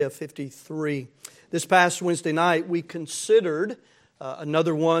53. This past Wednesday night, we considered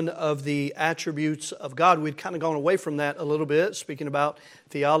another one of the attributes of God. We'd kind of gone away from that a little bit, speaking about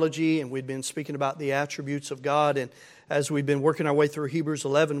theology, and we'd been speaking about the attributes of God. And as we'd been working our way through Hebrews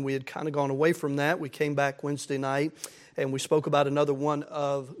 11, we had kind of gone away from that. We came back Wednesday night, and we spoke about another one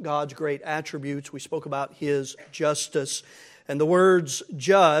of God's great attributes. We spoke about His justice. And the words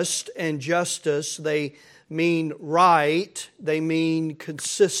just and justice, they mean right, they mean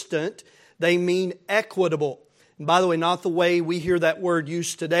consistent, they mean equitable. And by the way, not the way we hear that word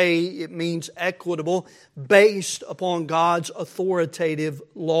used today. It means equitable, based upon God's authoritative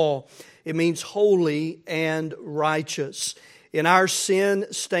law. It means holy and righteous. In our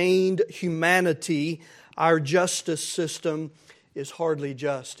sin-stained humanity, our justice system is hardly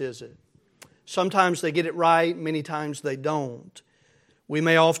just, is it? Sometimes they get it right, many times they don't. We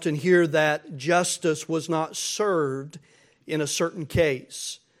may often hear that justice was not served in a certain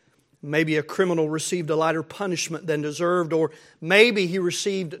case. Maybe a criminal received a lighter punishment than deserved, or maybe he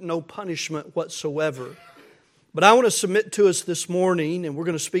received no punishment whatsoever. But I want to submit to us this morning, and we're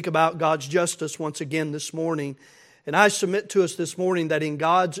going to speak about God's justice once again this morning. And I submit to us this morning that in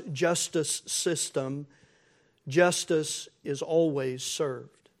God's justice system, justice is always served.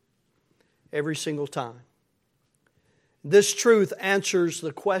 Every single time. This truth answers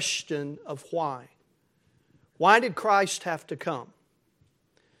the question of why. Why did Christ have to come?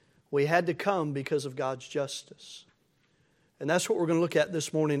 Well, He had to come because of God's justice. And that's what we're going to look at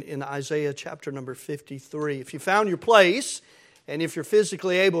this morning in Isaiah chapter number 53. If you found your place, and if you're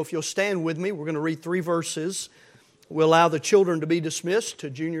physically able, if you'll stand with me, we're going to read 3 verses. We'll allow the children to be dismissed to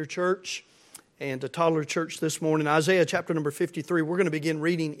junior church and to toddler church this morning. Isaiah chapter number 53, we're going to begin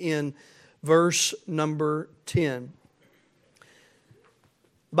reading in verse number 10.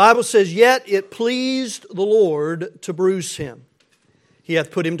 The Bible says, "Yet it pleased the Lord to bruise him. He hath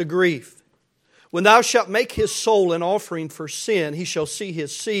put him to grief. When thou shalt make his soul an offering for sin, he shall see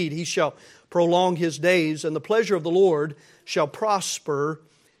his seed, he shall prolong his days, and the pleasure of the Lord shall prosper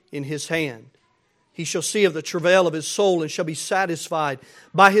in his hand. He shall see of the travail of his soul and shall be satisfied.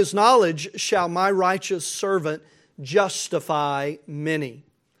 By his knowledge shall my righteous servant justify many,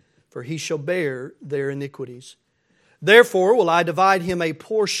 for he shall bear their iniquities. Therefore will I divide him a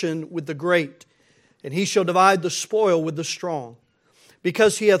portion with the great, and he shall divide the spoil with the strong.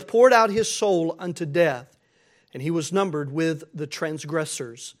 Because he hath poured out his soul unto death, and he was numbered with the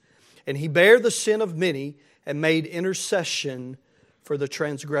transgressors. And he bare the sin of many, and made intercession for the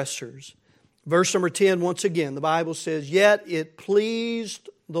transgressors." Verse number 10, once again, the Bible says, "Yet it pleased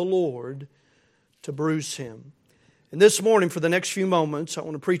the Lord to bruise him." And this morning, for the next few moments, I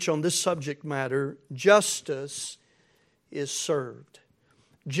want to preach on this subject matter: justice is served.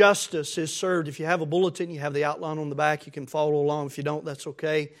 Justice is served. If you have a bulletin, you have the outline on the back. You can follow along. If you don't, that's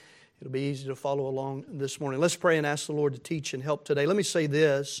okay. It'll be easy to follow along this morning. Let's pray and ask the Lord to teach and help today. Let me say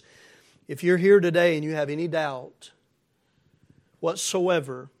this. If you're here today and you have any doubt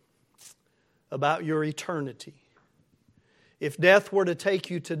whatsoever about your eternity, if death were to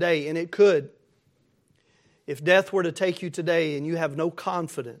take you today, and it could, if death were to take you today and you have no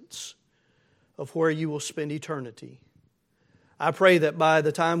confidence of where you will spend eternity, I pray that by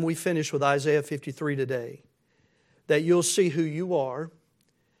the time we finish with Isaiah 53 today, that you'll see who you are,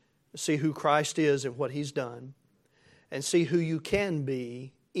 see who Christ is and what He's done, and see who you can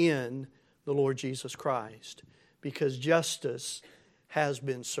be in the Lord Jesus Christ, because justice has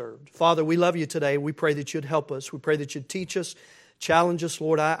been served. Father, we love You today. We pray that You'd help us. We pray that You'd teach us, challenge us.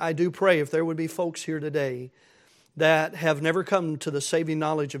 Lord, I do pray if there would be folks here today that have never come to the saving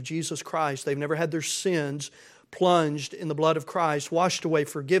knowledge of Jesus Christ, they've never had their sins plunged in the blood of Christ, washed away,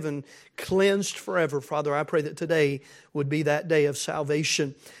 forgiven, cleansed forever. Father, I pray that today would be that day of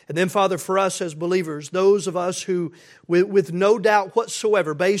salvation. And then, Father, for us as believers, those of us who, with no doubt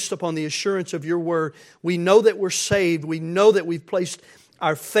whatsoever, based upon the assurance of Your Word, we know that we're saved. We know that we've placed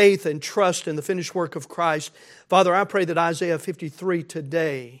our faith and trust in the finished work of Christ. Father, I pray that Isaiah 53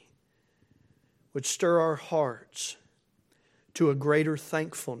 today would stir our hearts to a greater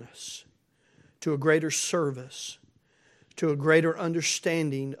thankfulness, to a greater service, to a greater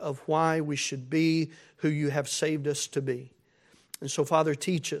understanding of why we should be who You have saved us to be. And so, Father,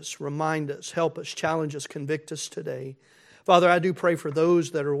 teach us, remind us, help us, challenge us, convict us today. Father, I do pray for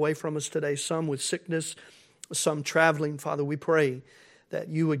those that are away from us today, some with sickness, some traveling. Father, we pray that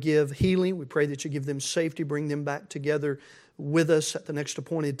You would give healing. We pray that You give them safety, bring them back together with us at the next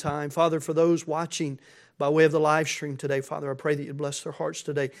appointed time. Father, for those watching by way of the live stream today, Father, I pray that You'd bless their hearts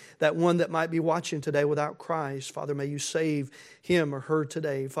today. That one that might be watching today without Christ, Father, may You save him or her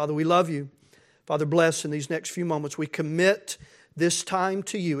today. Father, we love You. Father, bless in these next few moments. We commit this time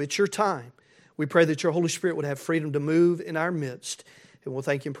to you. It's your time. We pray that your Holy Spirit would have freedom to move in our midst. And we'll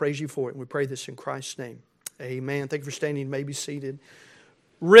thank you and praise you for it. And we pray this in Christ's name. Amen. Thank you for standing. You may be seated.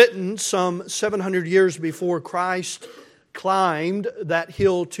 Written some 700 years before Christ climbed that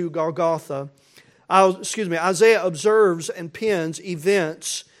hill to Golgotha, Isaiah observes and pens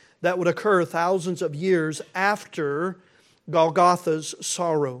events that would occur thousands of years after Golgotha's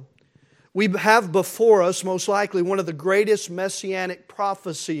sorrow. We have before us, most likely, one of the greatest messianic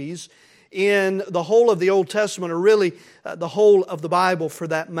prophecies in the whole of the Old Testament, or really the whole of the Bible for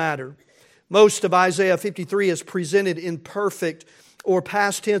that matter. Most of Isaiah 53 is presented in perfect or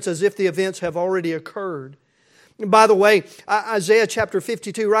past tense as if the events have already occurred. And by the way, Isaiah chapter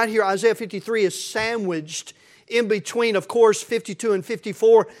 52, right here, Isaiah 53 is sandwiched in between, of course, 52 and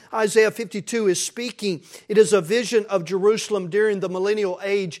 54. Isaiah 52 is speaking. It is a vision of Jerusalem during the millennial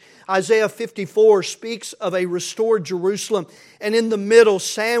age. Isaiah 54 speaks of a restored Jerusalem. And in the middle,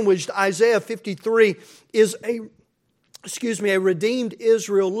 sandwiched, Isaiah 53 is a redeemed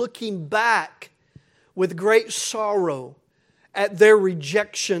Israel looking back with great sorrow at their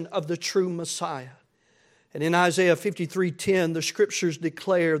rejection of the true Messiah. And in Isaiah 53:10, the Scriptures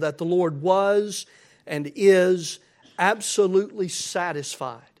declare that the Lord was and is absolutely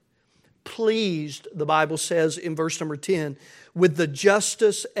satisfied, pleased, the Bible says in verse number 10, with the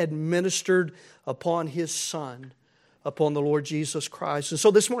justice administered upon His Son, upon the Lord Jesus Christ. And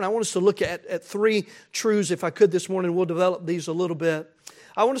so this morning I want us to look at three truths, if I could this morning. We'll develop these a little bit.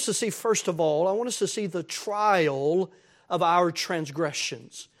 I want us to see, first of all, I want us to see the trial of our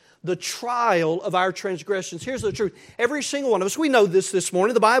transgressions. The trial of our transgressions. Here's the truth. Every single one of us, we know this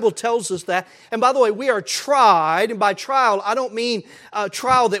morning. The Bible tells us that. And by the way, we are tried. And by trial, I don't mean a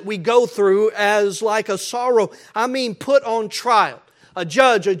trial that we go through as like a sorrow. I mean put on trial. A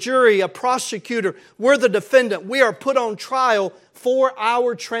judge, a jury, a prosecutor. We're the defendant. We are put on trial for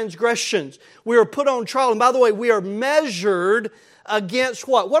our transgressions. We are put on trial. And by the way, we are measured against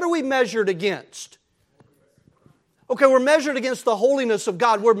what? What are we measured against? Okay, we're measured against the holiness of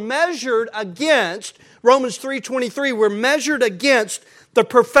God. We're measured against, Romans 3:23, we're measured against the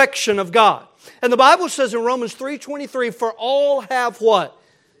perfection of God. And the Bible says in Romans 3:23, for all have what?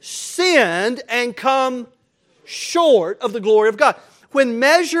 Sinned and come short of the glory of God. When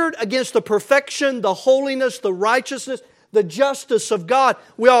measured against the perfection, the holiness, the righteousness, the justice of God,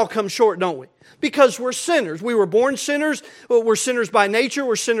 we all come short, don't we? Because we're sinners. We were born sinners. We're sinners by nature.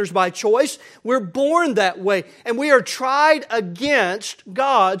 We're sinners by choice. We're born that way. And we are tried against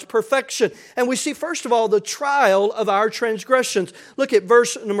God's perfection. And we see, first of all, the trial of our transgressions. Look at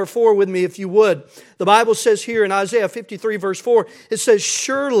verse number 4 with me, if you would. The Bible says here in Isaiah 53, verse 4, it says,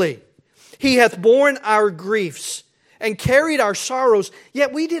 surely He hath borne our griefs and carried our sorrows,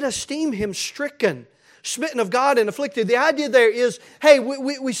 yet we did esteem Him stricken, smitten of God and afflicted. The idea there is, hey,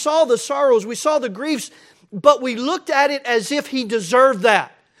 we saw the sorrows, we saw the griefs, but we looked at it as if He deserved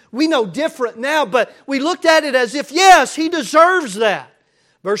that. We know different now, but we looked at it as if, yes, He deserves that.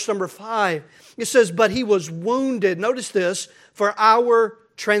 Verse number 5, it says, but He was wounded, notice this, for our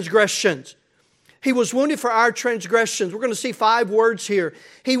transgressions. He was wounded for our transgressions. We're going to see 5 words here.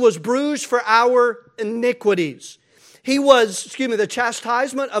 He was bruised for our iniquities. He was, the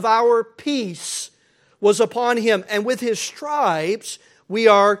chastisement of our peace was upon Him, and with His stripes we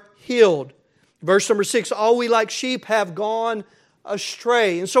are healed. Verse number 6, all we like sheep have gone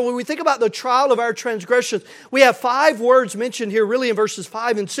astray. And so when we think about the trial of our transgressions, we have 5 words mentioned here, really in verses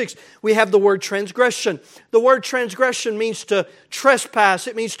 5 and 6. We have the word transgression. The word transgression means to trespass.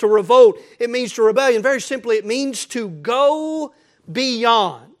 It means to revolt. It means to rebellion. Very simply, it means to go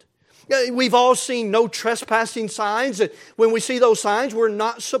beyond. We've all seen no trespassing signs. And when we see those signs, we're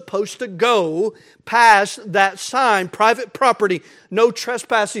not supposed to go past that sign. Private property, no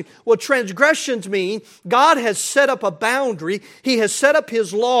trespassing. Well, transgressions mean God has set up a boundary. He has set up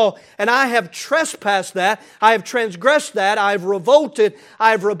His law, and I have trespassed that. I have transgressed that. I have revolted.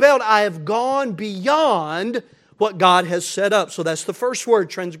 I have rebelled. I have gone beyond what God has set up. So that's the first word,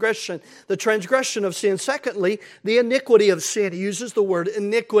 transgression. The transgression of sin. Secondly, the iniquity of sin. He uses the word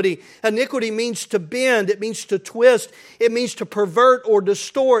iniquity. Iniquity means to bend. It means to twist. It means to pervert or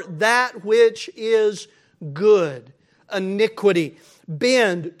distort that which is good. Iniquity.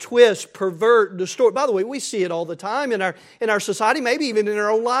 Bend, twist, pervert, distort. By the way, we see it all the time in our society. Maybe even in our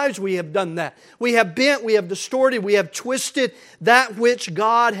own lives we have done that. We have bent, we have distorted, we have twisted that which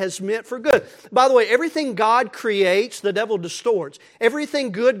God has meant for good. By the way, everything God creates, the devil distorts.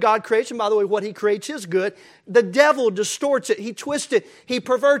 Everything good God creates, and by the way, what He creates is good, the devil distorts it. He twists it. He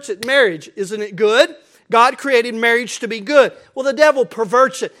perverts it. Marriage, isn't it good? God created marriage to be good. Well, the devil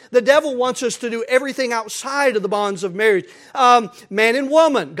perverts it. The devil wants us to do everything outside of the bonds of marriage. Man and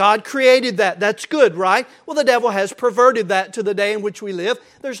woman, God created that. That's good, right? Well, the devil has perverted that to the day in which we live.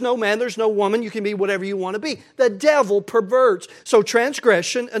 There's no man, there's no woman. You can be whatever you want to be. The devil perverts. So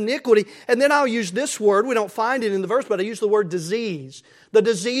transgression, iniquity, and then I'll use this word. We don't find it in the verse, but I use the word disease. The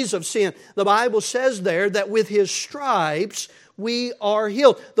disease of sin. The Bible says there that with His stripes we are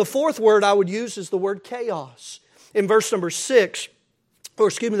healed. The fourth word I would use is the word chaos. In verse number 6,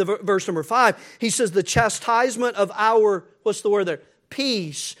 verse number 5, he says the chastisement of our, what's the word there?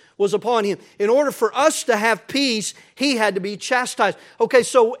 Peace was upon Him. In order for us to have peace, He had to be chastised. Okay,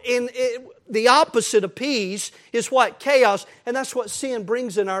 so the opposite of peace is what? Chaos. And that's what sin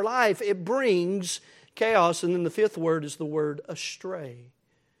brings in our life. It brings chaos. And then the fifth word is the word astray.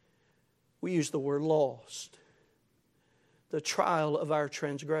 We use the word lost. The trial of our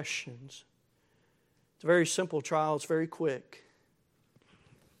transgressions. It's a very simple trial. It's very quick.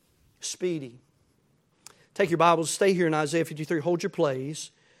 Speedy. Take your Bibles, stay here in Isaiah 53, hold your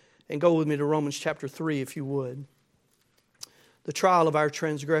place, and go with me to Romans chapter 3 if you would. The trial of our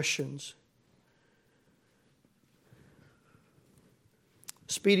transgressions.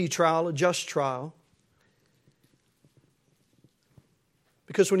 Speedy trial, a just trial.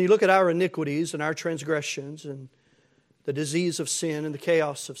 Because when you look at our iniquities and our transgressions and the disease of sin and the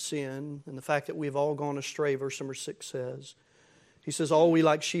chaos of sin and the fact that we've all gone astray, verse number 6 says, he says, all we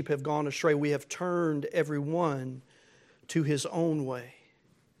like sheep have gone astray. We have turned every one to his own way.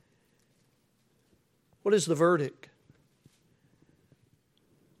 What is the verdict?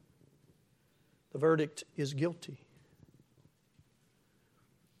 The verdict is guilty.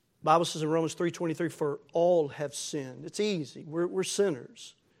 The Bible says in Romans 3:23, for all have sinned. It's easy. We're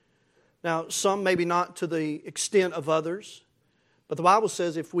sinners. Now, some maybe not to the extent of others, but the Bible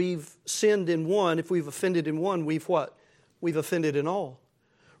says if we've sinned in one, if we've offended in one, we've what? We've offended in all.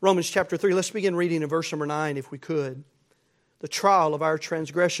 Romans chapter 3, let's begin reading in verse number 9 if we could. The trial of our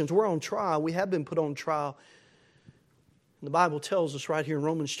transgressions. We're on trial. We have been put on trial. And the Bible tells us right here in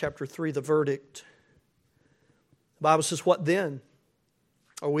Romans chapter 3 the verdict. The Bible says, what then?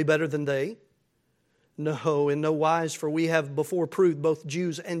 Are we better than they? No, in no wise, for we have before proved, both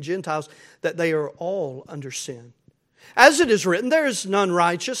Jews and Gentiles, that they are all under sin. As it is written, there is none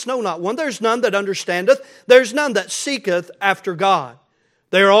righteous, no, not one. There is none that understandeth. There is none that seeketh after God.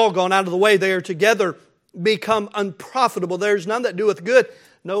 They are all gone out of the way. They are together become unprofitable. There is none that doeth good,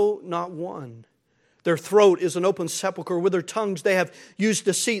 no, not one. Their throat is an open sepulchre. With their tongues they have used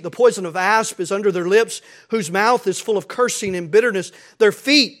deceit. The poison of asp is under their lips, whose mouth is full of cursing and bitterness. Their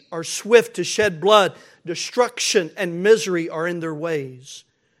feet are swift to shed blood. Destruction and misery are in their ways.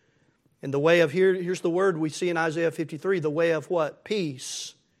 And the way of, here's the word we see in Isaiah 53, the way of what?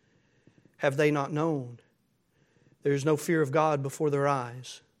 Peace have they not known. There is no fear of God before their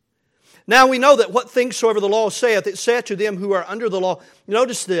eyes. Now we know that what things soever the law saith, it saith to them who are under the law.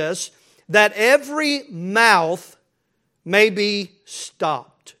 Notice this, that every mouth may be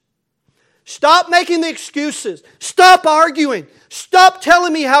stopped. Stop making the excuses. Stop arguing. Stop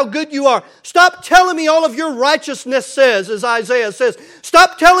telling me how good you are. Stop telling me all of your righteousness says, as Isaiah says.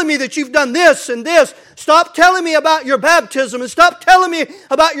 Stop telling me that you've done this and this. Stop telling me about your baptism and stop telling me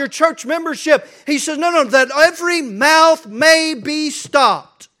about your church membership. He says, no, that every mouth may be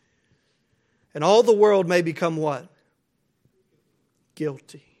stopped. And all the world may become what?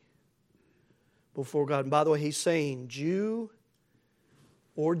 Guilty before God. And by the way, he's saying Jew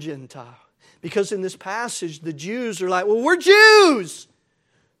or Gentile. Because in this passage, the Jews are like, well, we're Jews.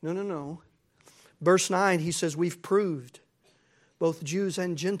 No. Verse 9, he says, we've proved, both Jews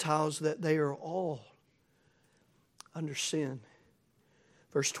and Gentiles, that they are all under sin.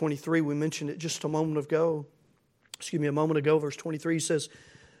 Verse 23, we mentioned it just a moment ago. Verse 23 says,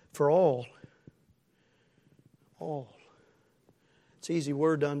 for all. It's an easy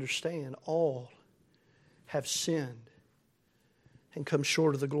word to understand. All have sinned and come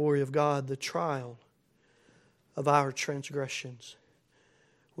short of the glory of God, the trial of our transgressions.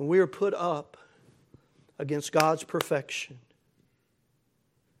 When we are put up against God's perfection,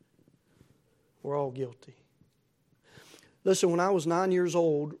 we're all guilty. Listen, when I was 9 years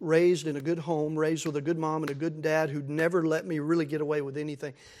old, raised in a good home, raised with a good mom and a good dad who'd never let me really get away with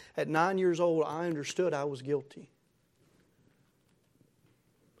anything, at 9 years old, I understood I was guilty.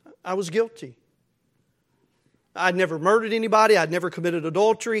 I was guilty. I'd never murdered anybody. I'd never committed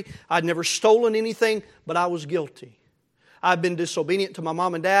adultery. I'd never stolen anything, but I was guilty. I'd been disobedient to my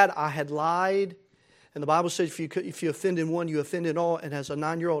mom and dad. I had lied. And the Bible says if you offend in one, you offend in all. And as a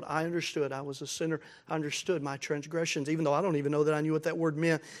 9-year-old, I understood. I was a sinner. I understood my transgressions, even though I don't even know that I knew what that word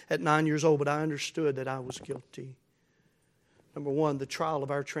meant at 9 years old, but I understood that I was guilty. Number one, the trial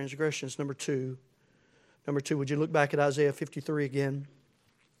of our transgressions. Number two, would you look back at Isaiah 53 again?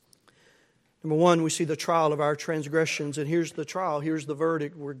 Number one, we see the trial of our transgressions, and here's the trial, here's the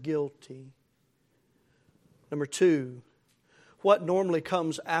verdict, we're guilty. Number two, what normally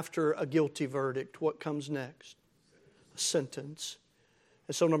comes after a guilty verdict? What comes next? A sentence.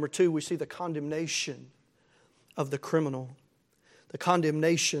 And so number two, we see the condemnation of the criminal. The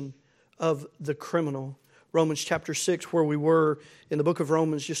condemnation of the criminal. Romans chapter 6, where we were in the book of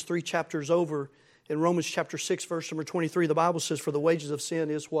Romans, just 3 chapters over. In Romans chapter 6, verse number 23, the Bible says, for the wages of sin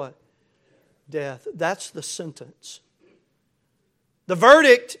is what? Death. That's the sentence. The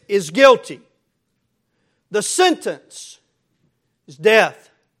verdict is guilty. The sentence is death.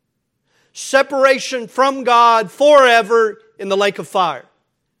 Separation from God forever in the lake of fire.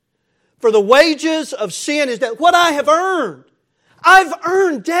 For the wages of sin is death. What I have earned. I've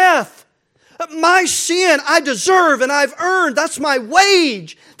earned death. My sin I deserve and I've earned. That's my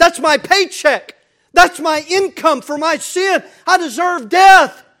wage. That's my paycheck. That's my income for my sin. I deserve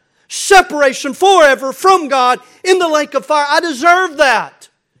death. Separation forever from God in the lake of fire. I deserve that.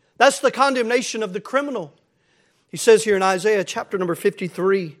 That's the condemnation of the criminal. He says here in Isaiah chapter number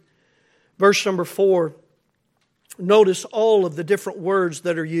 53, verse number 4, notice all of the different words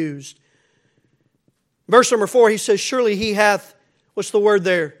that are used. Verse number 4, he says, surely He hath, what's the word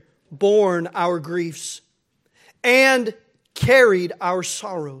there? Borne our griefs and carried our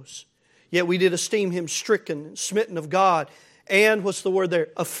sorrows. Yet we did esteem Him stricken and smitten of God. And what's the word there?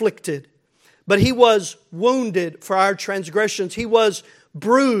 Afflicted. But He was wounded for our transgressions. He was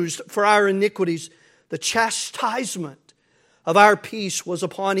bruised for our iniquities. The chastisement of our peace was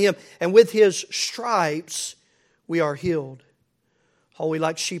upon Him. And with His stripes we are healed. All we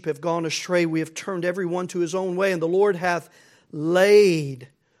like sheep have gone astray. We have turned every one to his own way. And the Lord hath laid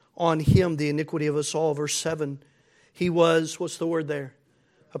on Him the iniquity of us all. Verse 7. He was, what's the word there?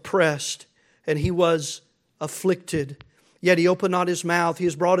 Oppressed. And He was afflicted. Yet He opened not His mouth. He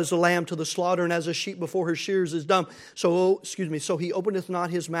is brought as a lamb to the slaughter, and as a sheep before her shears is dumb. So He openeth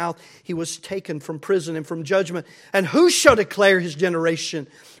not His mouth. He was taken from prison and from judgment. And who shall declare His generation?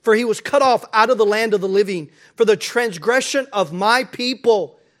 For He was cut off out of the land of the living. For the transgression of my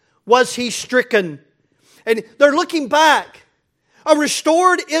people was He stricken. And they're looking back. A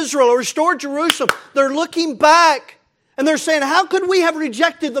restored Israel, a restored Jerusalem. They're looking back. And they're saying, how could we have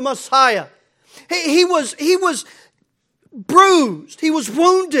rejected the Messiah? He was bruised. He was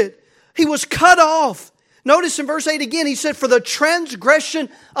wounded. He was cut off. Notice in verse 8 again, he said, for the transgression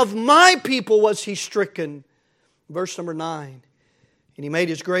of my people was He stricken. Verse number 9. And He made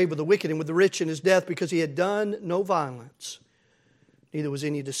His grave with the wicked and with the rich in His death, because He had done no violence, neither was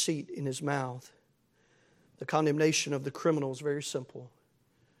any deceit in His mouth. The condemnation of the criminal is very simple.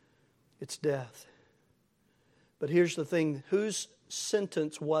 It's death. But here's the thing, whose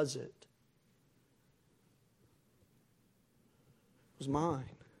sentence was it? It was mine.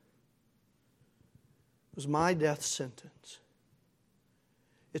 It was my death sentence.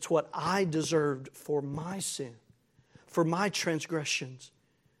 It's what I deserved for my sin, for my transgressions.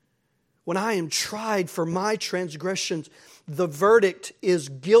 When I am tried for my transgressions, the verdict is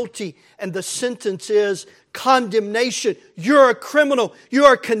guilty and the sentence is condemnation. You're a criminal. You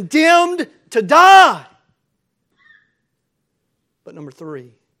are condemned to die. But number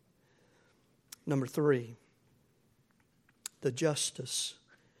three, the justice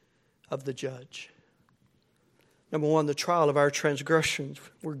of the judge. Number one, the trial of our transgressions.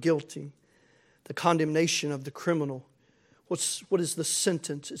 We're guilty. The condemnation of the criminal. What is the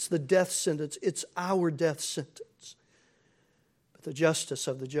sentence? It's the death sentence. It's our death sentence. But the justice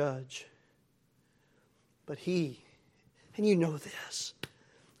of the judge. But He, and you know this,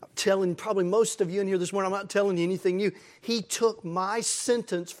 I'm telling probably most of you in here this morning, I'm not telling you anything new. He took my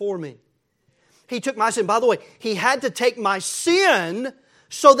sentence for me. He took my sin. By the way, He had to take my sin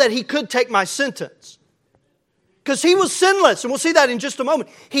so that He could take my sentence. Because He was sinless, and we'll see that in just a moment.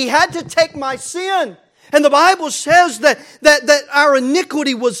 He had to take my sin. And the Bible says that our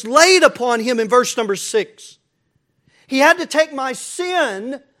iniquity was laid upon Him in verse number 6. He had to take my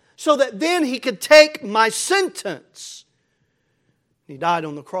sin so that then He could take my sentence. He died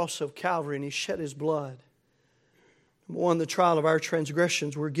on the cross of Calvary and He shed His blood. Number one, the trial of our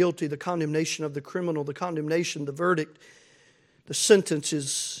transgressions. We're guilty. The condemnation of the criminal. The condemnation, the verdict. The sentence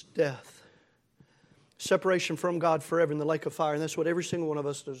is death. Separation from God forever in the lake of fire. And that's what every single one of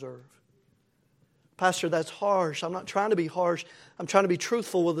us deserve. Pastor, that's harsh. I'm not trying to be harsh. I'm trying to be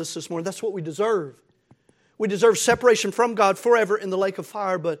truthful with us this morning. That's what we deserve. We deserve separation from God forever in the lake of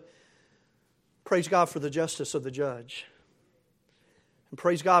fire, but praise God for the justice of the judge. And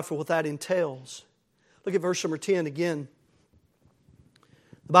praise God for what that entails. Look at verse number 10 again.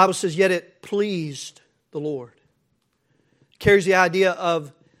 The Bible says, yet it pleased the Lord. It carries the idea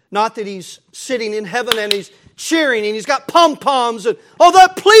of not that He's sitting in heaven and He's cheering and He's got pom-poms and, oh,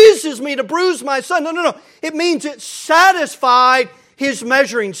 that pleases me to bruise my son. No. It means it satisfied His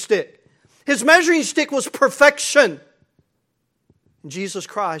measuring stick. His measuring stick was perfection. And Jesus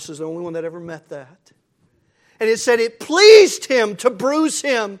Christ is the only one that ever met that. And it said it pleased Him to bruise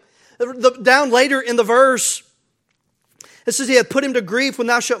Him. Down later in the verse, it says He had put Him to grief when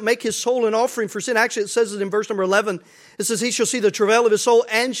thou shalt make His soul an offering for sin. Actually, it says it in verse number 11. It says, He shall see the travail of His soul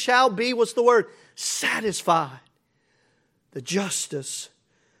and shall be, what's the word? Satisfied. The justice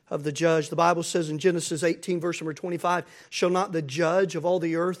of the judge. The Bible says in Genesis 18, verse number 25, shall not the judge of all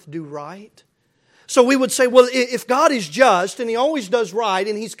the earth do right? So we would say, well, if God is just and He always does right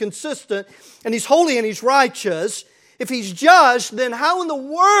and He's consistent and He's holy and He's righteous, if He's just, then how in the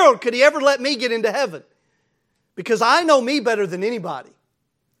world could He ever let me get into heaven? Because I know me better than anybody.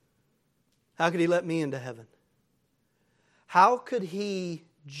 How could He let me into heaven? How could He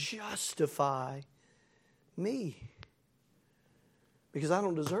justify me? Because I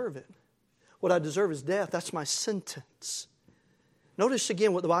don't deserve it. What I deserve is death. That's my sentence. Notice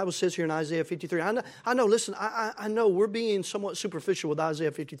again what the Bible says here in Isaiah 53. I know, listen, I know we're being somewhat superficial with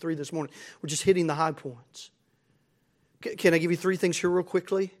Isaiah 53 this morning. We're just hitting the high points. Can I give you three things here real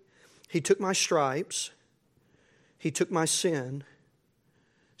quickly? He took my stripes. He took my sin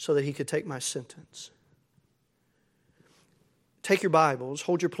so that He could take my sentence. Take your Bibles.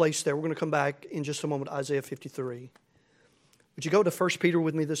 Hold your place there. We're going to come back in just a moment to Isaiah 53. Would you go to 1 Peter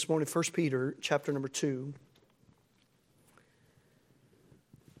with me this morning? 1 Peter chapter number 2.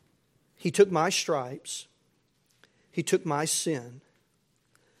 He took my stripes. He took my sin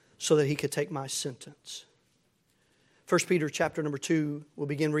so that He could take my sentence. 1 Peter chapter number 2, we'll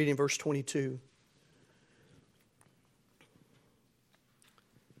begin reading verse 22.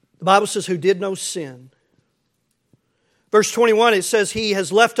 The Bible says, who did no sin. Verse 21, it says, He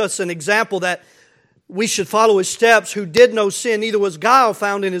has left us an example that we should follow His steps, who did no sin, neither was guile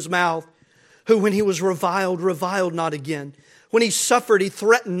found in His mouth, who when He was reviled not again. When He suffered, He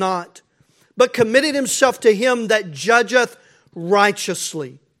threatened not, but committed Himself to Him that judgeth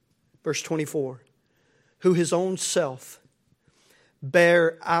righteously. Verse 24, who His own self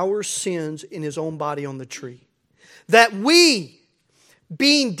bare our sins in His own body on the tree, that we,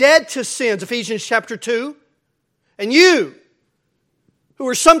 being dead to sins, Ephesians chapter 2, and you, who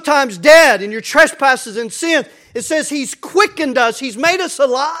are sometimes dead in your trespasses and sins, it says He's quickened us, He's made us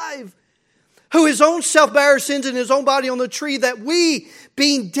alive, who His own self bare our sins in His own body on the tree, that we,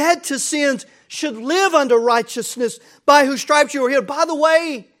 being dead to sins, should live unto righteousness, by whose stripes you are healed. By the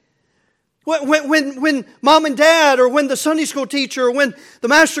way, when mom and dad, or when the Sunday school teacher, or when the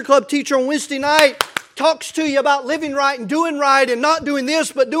Master Club teacher on Wednesday night talks to you about living right and doing right and not doing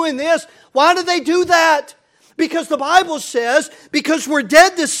this but doing this, why do they do that? Because the Bible says, because we're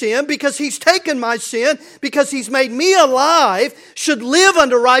dead to sin, because He's taken my sin, because He's made me alive, should live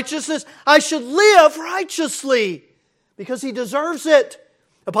unto righteousness, I should live righteously, because He deserves it.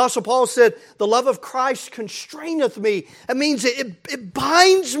 Apostle Paul said, the love of Christ constraineth me. That means it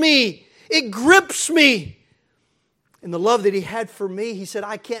binds me. It grips me. And the love that He had for me, He said,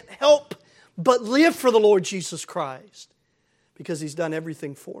 I can't help but live for the Lord Jesus Christ, because He's done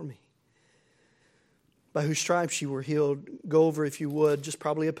everything for me. By whose stripes you were healed. Go over, if you would, just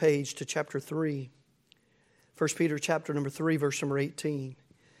probably a page to chapter 3. 1 Peter chapter number 3, verse number 18.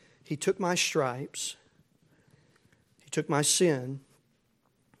 He took my stripes. He took my sin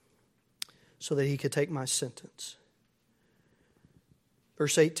so that He could take my sentence.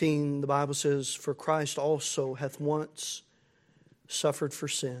 Verse 18, the Bible says, for Christ also hath once suffered for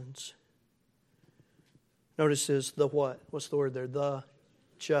sins. Notice this, the what? What's the word there? The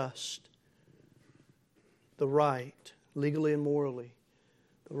just. The right, legally and morally,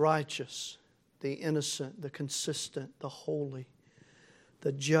 the righteous, the innocent, the consistent, the holy,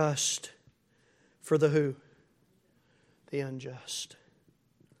 the just, for the who? The unjust.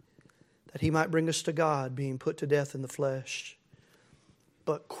 That He might bring us to God, being put to death in the flesh,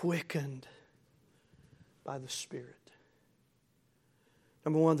 but quickened by the Spirit.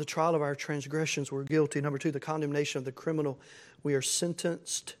 Number one, the trial of our transgressions, we're guilty. Number two, the condemnation of the criminal, we are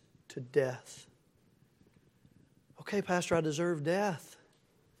sentenced to death. Okay, Pastor, I deserve death.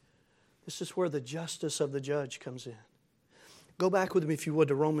 This is where the justice of the judge comes in. Go back with me, if you would,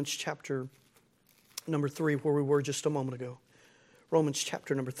 to Romans chapter number 3, where we were just a moment ago. Romans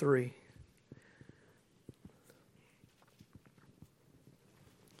chapter number 3.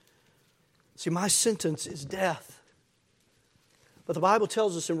 See, my sentence is death. But the Bible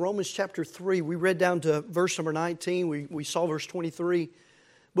tells us in Romans chapter 3, we read down to verse number 19, we saw verse 23.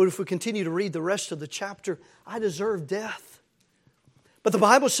 But if we continue to read the rest of the chapter, I deserve death. But the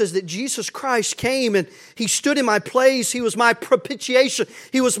Bible says that Jesus Christ came and He stood in my place. He was my propitiation.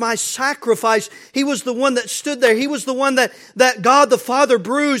 He was my sacrifice. He was the one that stood there. He was the one that God the Father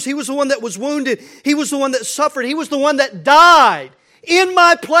bruised. He was the one that was wounded. He was the one that suffered. He was the one that died in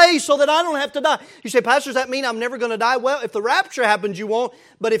my place so that I don't have to die. You say, Pastor, does that mean I'm never going to die? Well, if the rapture happens, you won't.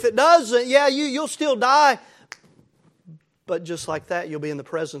 But if it doesn't, you'll still die. But just like that, you'll be in the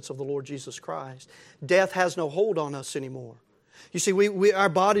presence of the Lord Jesus Christ. Death has no hold on us anymore. You see, our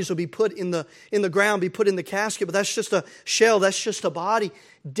bodies will be put in the ground, be put in the casket, but that's just a shell, that's just a body.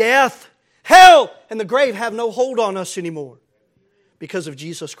 Death, hell, and the grave have no hold on us anymore because of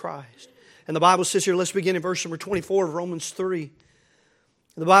Jesus Christ. And the Bible says here, let's begin in verse number 24 of Romans 3.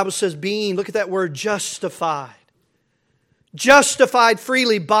 The Bible says, look at that word, justified. Justified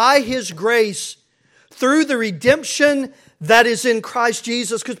freely by His grace through the redemption that is in Christ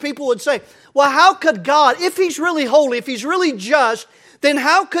Jesus. Because people would say, well, how could God, if He's really holy, if He's really just, then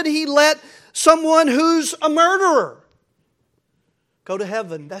how could He let someone who's a murderer go to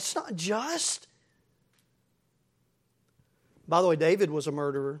heaven? That's not just. By the way, David was a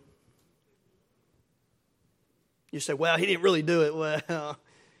murderer. You say, well, he didn't really do it. Well,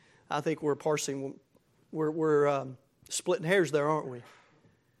 I think we're splitting hairs there, aren't we?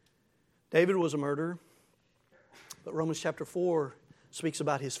 David was a murderer. But Romans chapter 4 speaks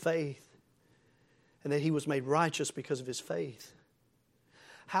about his faith and that he was made righteous because of his faith.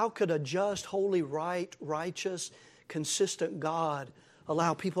 How could a just, holy, righteous, consistent God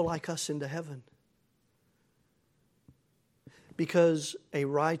allow people like us into heaven? Because a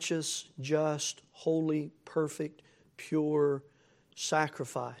righteous, just, holy, perfect, pure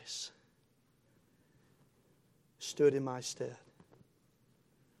sacrifice stood in my stead.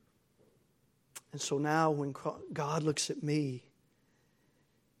 And so now when God looks at me,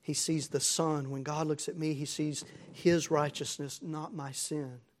 He sees the Son. When God looks at me, He sees His righteousness, not my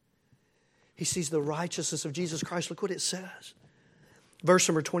sin. He sees the righteousness of Jesus Christ. Look what it says. Verse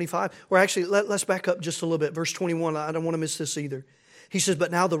number 25. Or actually, let's back up just a little bit. Verse 21, I don't want to miss this either. He says,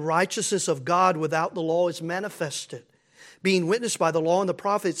 but now the righteousness of God without the law is manifested, being witnessed by the law and the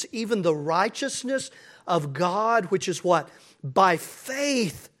prophets, even the righteousness of God, which is what? By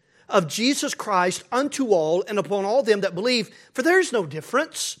faith of Jesus Christ unto all and upon all them that believe, for there is no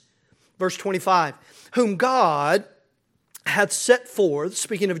difference. Verse 25, whom God hath set forth,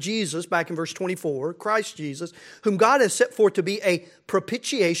 speaking of Jesus back in verse 24, Christ Jesus, whom God has set forth to be a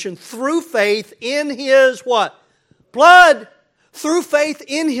propitiation through faith in His what? Blood. Through faith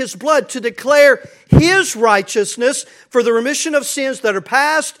in His blood to declare His righteousness for the remission of sins that are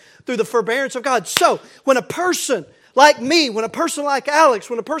past through the forbearance of God. So, when a person like me, when a person like Alex,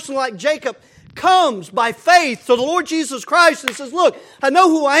 when a person like Jacob comes by faith to the Lord Jesus Christ and says, look, I know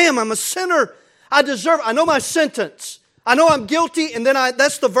who I am. I'm a sinner. I know my sentence. I know I'm guilty, and then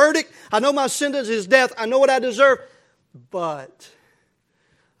that's the verdict. I know my sentence is death. I know what I deserve. But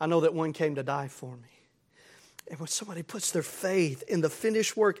I know that one came to die for me. And when somebody puts their faith in the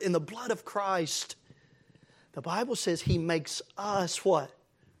finished work, in the blood of Christ, the Bible says He makes us what?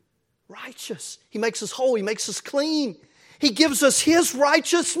 Righteous. He makes us whole. He makes us clean. He gives us His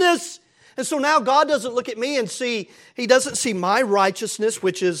righteousness. And so now God doesn't look at me and He doesn't see my righteousness,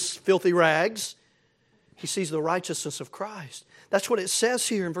 which is filthy rags. He sees the righteousness of Christ. That's what it says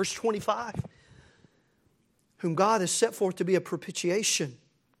here in verse 25. Whom God has set forth to be a propitiation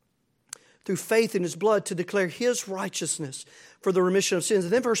through faith in His blood to declare His righteousness for the remission of sins.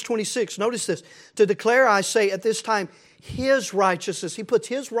 And then verse 26, notice this. To declare, I say, at this time, His righteousness. He puts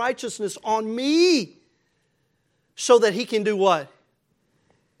His righteousness on me so that He can do what?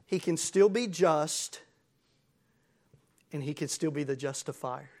 He can still be just and He can still be the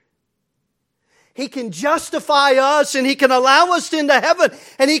justifier. He can justify us and He can allow us into heaven.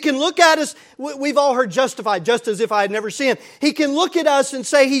 And He can look at us. We've all heard justified, just as if I had never sinned. He can look at us and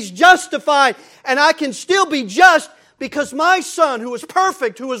say He's justified and I can still be just because my Son, who was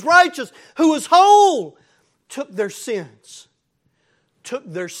perfect, who was righteous, who was whole, took their sins, took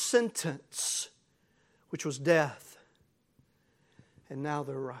their sentence, which was death, and now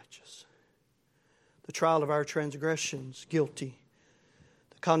they're righteous. The trial of our transgressions, guilty.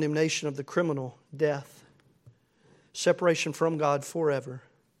 The condemnation of the criminal, death. Separation from God forever.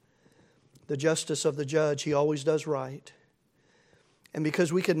 The justice of the judge, He always does right. And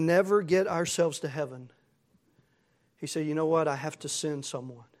because we could never get ourselves to heaven, He said, you know what? I have to send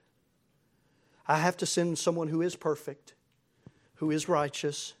someone. I have to send someone who is perfect, who is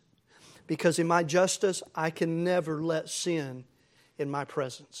righteous, Because in my justice, I can never let sin in my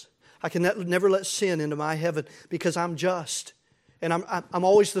presence. I can never let sin into my heaven because I'm just. And I'm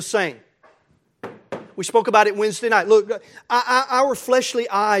always the same. We spoke about it Wednesday night. Look, our fleshly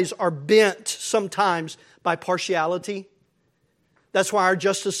eyes are bent sometimes by partiality. That's why our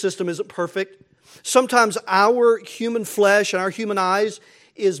justice system isn't perfect. Sometimes our human flesh and our human eyes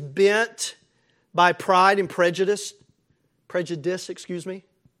is bent by pride and prejudice.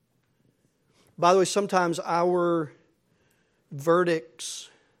 By the way, sometimes our verdicts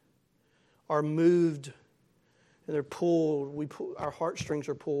are moved and they're pulled. Our heartstrings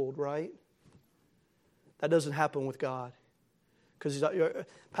are pulled, right? That doesn't happen with God. Because,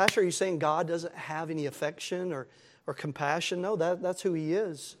 Pastor, are you saying God doesn't have any affection or compassion? No, that's who He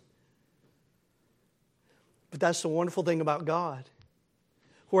is. But that's the wonderful thing about God.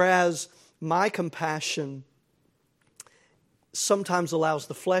 Whereas my compassion sometimes allows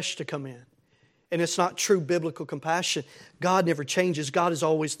the flesh to come in. And it's not true biblical compassion. God never changes. God is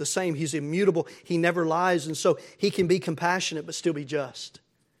always the same. He's immutable. He never lies. And so He can be compassionate but still be just.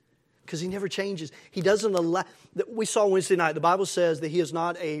 Because He never changes. He doesn't allow... We saw Wednesday night, the Bible says that He is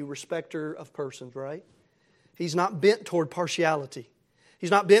not a respecter of persons, right? He's not bent toward partiality.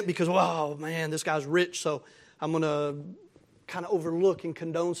 He's not bent because, oh man, this guy's rich, so I'm going to kind of overlook and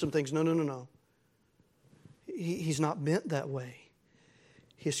condone some things. No. He's not bent that way.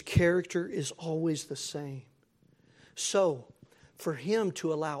 His character is always the same. So, for Him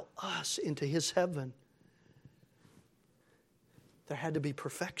to allow us into His heaven, there had to be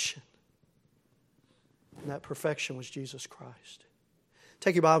perfection. And that perfection was Jesus Christ.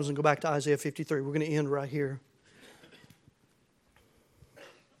 Take your Bibles and go back to Isaiah 53. We're going to end right here.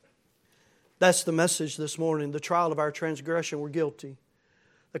 That's the message this morning. The trial of our transgression, we're guilty.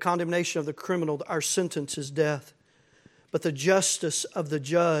 The condemnation of the criminal, our sentence is death. But the justice of the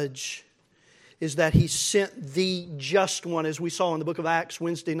judge is that He sent the just one, as we saw in the book of Acts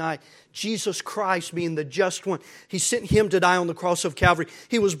Wednesday night. Jesus Christ being the just one. He sent Him to die on the cross of Calvary.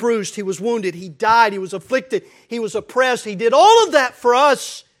 He was bruised, He was wounded, He died, He was afflicted, He was oppressed. He did all of that for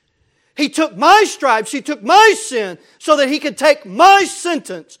us. He took my stripes, He took my sin, so that He could take my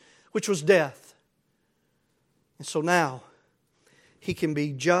sentence, which was death. And so now, He can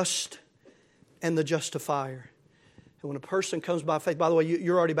be just and the justifier. And when a person comes by faith, by the way,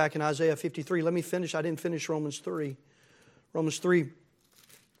 you're already back in Isaiah 53. Let me finish. I didn't finish Romans 3. Romans 3,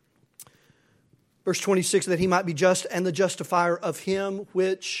 verse 26, that He might be just and the justifier of him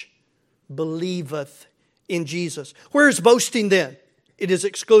which believeth in Jesus. Where is boasting then? It is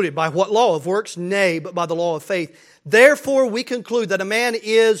excluded. By what law? Of works? Nay, but by the law of faith. Therefore we conclude that a man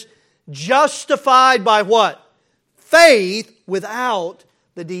is justified by what? Faith without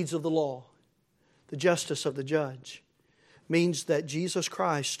the deeds of the law. The justice of the judge means that Jesus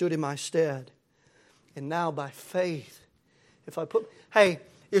Christ stood in my stead. And now by faith,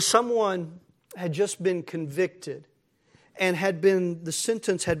 if someone had just been convicted and the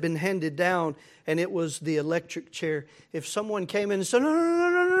sentence had been handed down and it was the electric chair, if someone came in and said,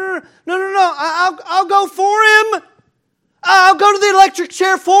 no, I'll go for him. I'll go to the electric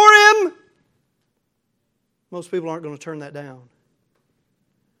chair for him. Most people aren't going to turn that down.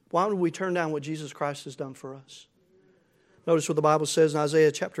 Why would we turn down what Jesus Christ has done for us? Notice what the Bible says in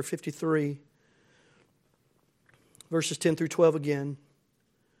Isaiah chapter 53, verses 10 through 12 again.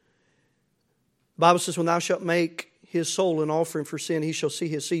 The Bible says, when thou shalt make his soul an offering for sin, he shall see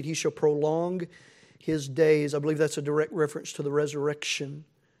his seed, he shall prolong his days. I believe that's a direct reference to the resurrection.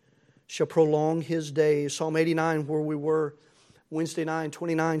 Shall prolong his days. Psalm 89, where we were Wednesday night,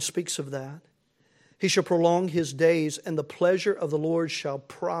 29, speaks of that. He shall prolong his days, and the pleasure of the Lord shall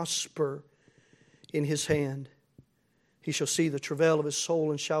prosper in his hand. He shall see the travail of his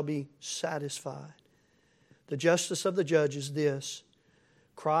soul and shall be satisfied. The justice of the judge is this: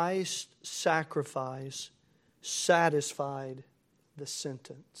 Christ's sacrifice satisfied the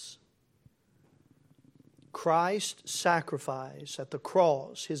sentence. Christ's sacrifice at the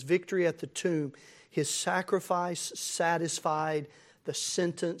cross, His victory at the tomb, His sacrifice satisfied the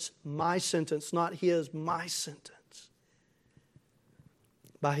sentence, my sentence, not His, my sentence.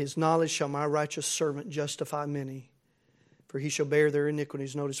 By His knowledge shall my righteous servant justify many, for he shall bear their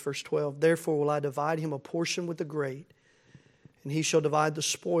iniquities. Notice verse 12. Therefore will I divide him a portion with the great, and he shall divide the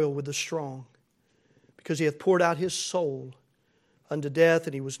spoil with the strong, because he hath poured out his soul unto death,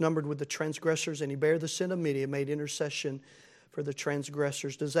 and he was numbered with the transgressors, and he bare the sin of many and made intercession for the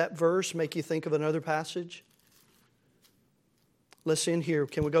transgressors. Does that verse make you think of another passage? Let's end here.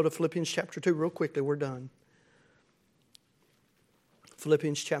 Can we go to Philippians chapter 2 real quickly? We're done.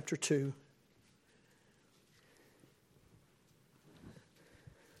 Philippians chapter 2.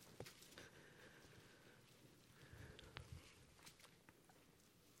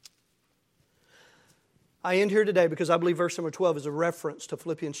 I end here today because I believe verse number 12 is a reference to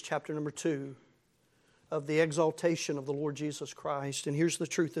Philippians chapter number 2 of the exaltation of the Lord Jesus Christ. And here's the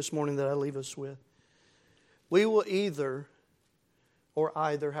truth this morning that I leave us with. We will either, or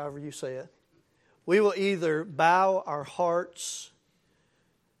either, however you say it, we will either bow our hearts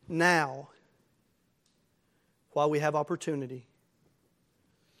now while we have opportunity,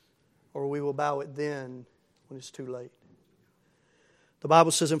 or we will bow it then when it's too late. The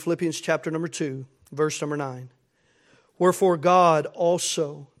Bible says in Philippians chapter number 2, verse number 9, wherefore God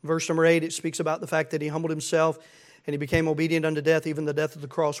also, verse number 8, it speaks about the fact that He humbled Himself and He became obedient unto death, even the death of the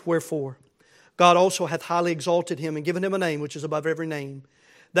cross. Wherefore God also hath highly exalted Him and given Him a name which is above every name,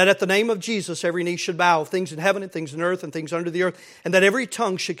 that at the name of Jesus every knee should bow, things in heaven and things in earth and things under the earth, and that every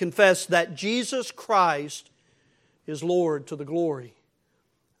tongue should confess that Jesus Christ is Lord, to the glory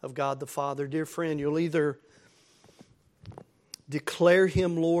of God the Father. Dear friend, you'll either declare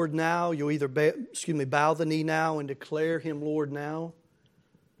Him Lord now, you'll either bow the knee now and declare Him Lord now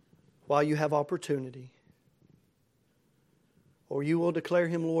while you have opportunity, or you will declare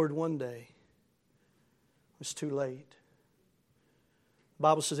Him Lord one day. It's too late. The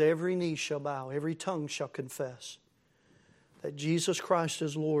Bible says every knee shall bow, every tongue shall confess that Jesus Christ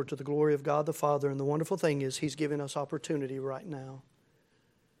is Lord, to the glory of God the Father. And the wonderful thing is He's giving us opportunity right now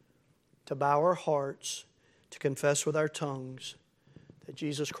to bow our hearts, to confess with our tongues that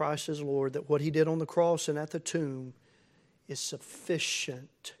Jesus Christ is Lord, that what He did on the cross and at the tomb is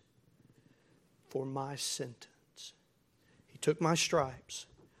sufficient for my sentence. He took my stripes.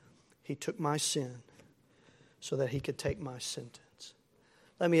 He took my sin so that He could take my sentence.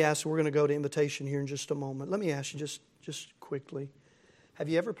 Let me ask you, we're going to go to invitation here in just a moment. Let me ask you just quickly, have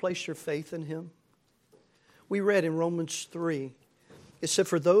you ever placed your faith in Him? We read in Romans 3, it said,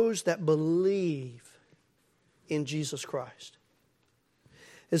 for those that believe in Jesus Christ.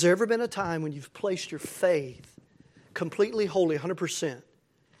 Has there ever been a time when you've placed your faith completely, wholly, 100%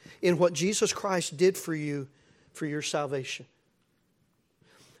 in what Jesus Christ did for you for your salvation?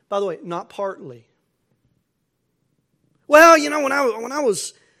 By the way, not partly. Well, when I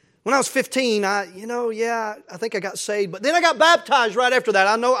was 15, I think I got saved, but then I got baptized right after that.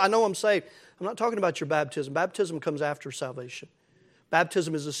 I know I'm saved. I'm not talking about your baptism. Baptism comes after salvation.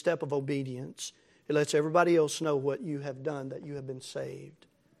 Baptism is a step of obedience. It lets everybody else know what you have done, that you have been saved.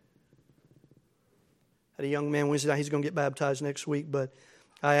 I had a young man Wednesday night, he's going to get baptized next week, but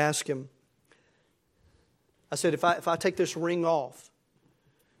I asked him, I said, if I take this ring off,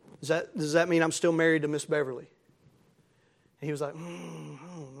 does that mean I'm still married to Miss Beverly? And he was like, I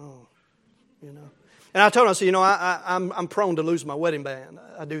don't know, And I told him, I said, I'm prone to lose my wedding band.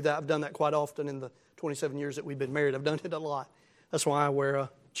 I do that. I've done that quite often in the 27 years that we've been married. I've done it a lot. That's why I wear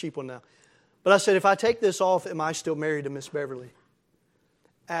a cheap one now. But I said, if I take this off, am I still married to Miss Beverly?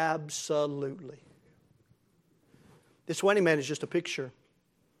 Absolutely. This wedding band is just a picture.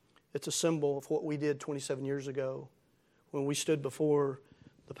 It's a symbol of what we did 27 years ago when we stood before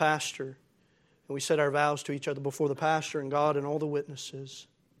the pastor and we said our vows to each other before the pastor and God and all the witnesses,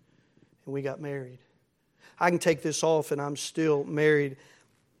 and we got married. I can take this off and I'm still married.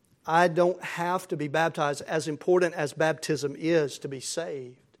 I don't have to be baptized, as important as baptism is to be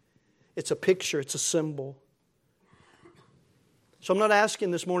saved. It's a picture, it's a symbol. So I'm not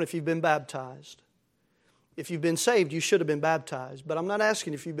asking this morning if you've been baptized. If you've been saved, you should have been baptized. But I'm not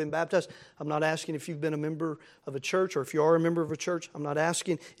asking if you've been baptized. I'm not asking if you've been a member of a church, or if you are a member of a church. I'm not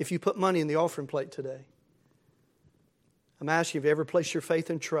asking if you put money in the offering plate today. I'm asking if you ever placed your faith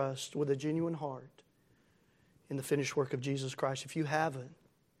and trust with a genuine heart in the finished work of Jesus Christ. If you haven't,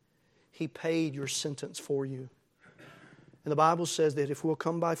 He paid your sentence for you. And the Bible says that if we'll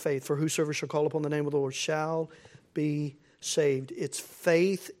come by faith, for whosoever shall call upon the name of the Lord shall be saved. It's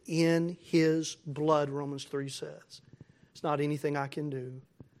faith in His blood, Romans 3 says. It's not anything I can do.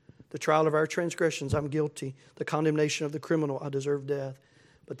 The trial of our transgressions, I'm guilty. The condemnation of the criminal, I deserve death.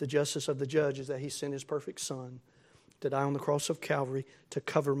 But the justice of the judge is that He sent His perfect Son to die on the cross of Calvary to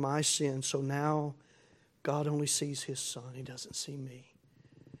cover my sin. So now God only sees His Son. He doesn't see me.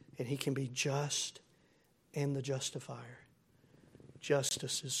 And He can be just and the justifier.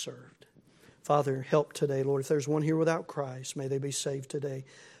 Justice is served. Father, help today, Lord. If there's one here without Christ, may they be saved today.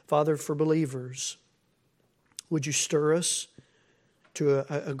 Father, for believers, would You stir us to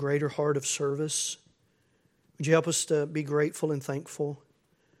a greater heart of service? Would You help us to be grateful and thankful?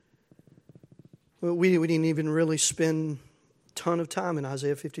 We didn't even really spend a ton of time in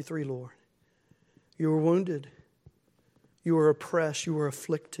Isaiah 53, Lord. You were wounded. You were oppressed. You were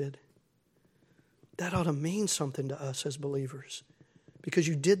afflicted. That ought to mean something to us as believers, because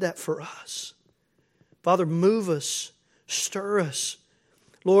You did that for us. Father, move us, stir us.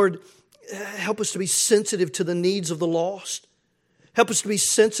 Lord, help us to be sensitive to the needs of the lost. Help us to be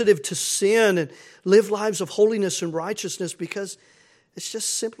sensitive to sin and live lives of holiness and righteousness, because it's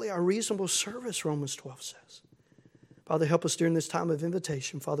just simply our reasonable service, Romans 12 says. Father, help us during this time of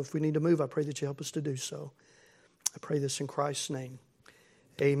invitation. Father, if we need to move, I pray that you help us to do so. I pray this in Christ's name.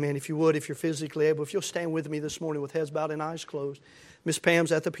 Amen. If you would, if you're physically able, if you'll stand with me this morning with heads bowed and eyes closed. Miss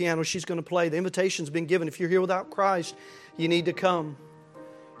Pam's at the piano. She's going to play. The invitation's been given. If you're here without Christ, you need to come.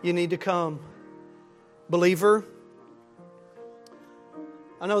 You need to come. Believer,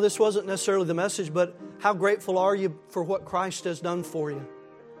 I know this wasn't necessarily the message, but how grateful are you for what Christ has done for you?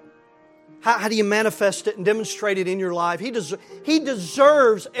 How do you manifest it and demonstrate it in your life? He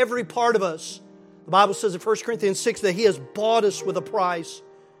deserves every part of us. The Bible says in 1 Corinthians 6 that He has bought us with a price.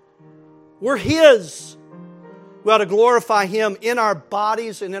 We're His. We ought to glorify Him in our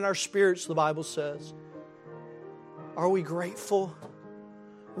bodies and in our spirits, the Bible says. Are we grateful?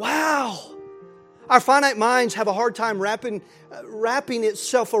 Wow! Our finite minds have a hard time wrapping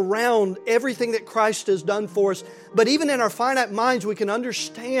itself around everything that Christ has done for us. But even in our finite minds, we can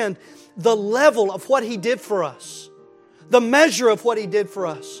understand the level of what He did for us. The measure of what He did for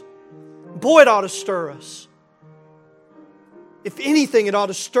us. Boy, it ought to stir us. If anything, it ought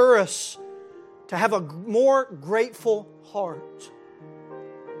to stir us to have a more grateful heart.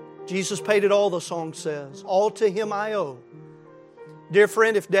 Jesus paid it all, the song says. All to Him I owe. Dear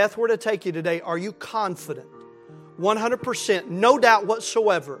friend, if death were to take you today, are you confident, 100%, no doubt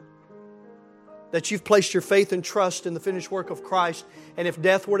whatsoever, that you've placed your faith and trust in the finished work of Christ, and if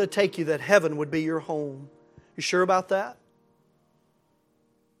death were to take you, that heaven would be your home? You sure about that?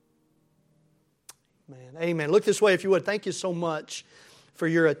 Man, amen. Look this way if you would. Thank you so much for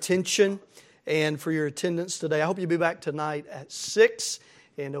your attention and for your attendance today. I hope you'll be back tonight at 6,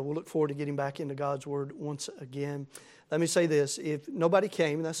 and we'll look forward to getting back into God's Word once again. Let me say this. If nobody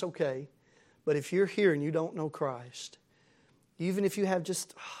came, that's okay. But if you're here and you don't know Christ, even if you have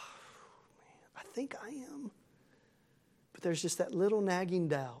just, I think I am, but there's just that little nagging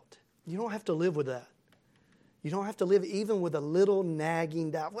doubt. You don't have to live with that. You don't have to live even with a little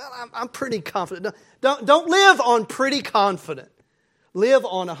nagging doubt. Well, I'm pretty confident. Don't live on pretty confident. Live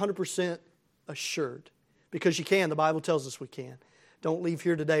on 100% assured. Because you can. The Bible tells us we can. Don't leave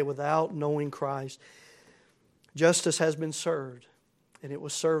here today without knowing Christ. Justice has been served, and it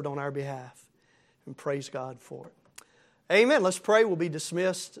was served on our behalf. And praise God for it. Amen. Let's pray. We'll be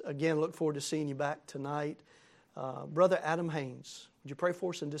dismissed. Again, look forward to seeing you back tonight. Brother Adam Haynes, would you pray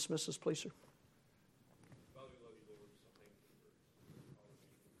for us and dismiss us, please, sir?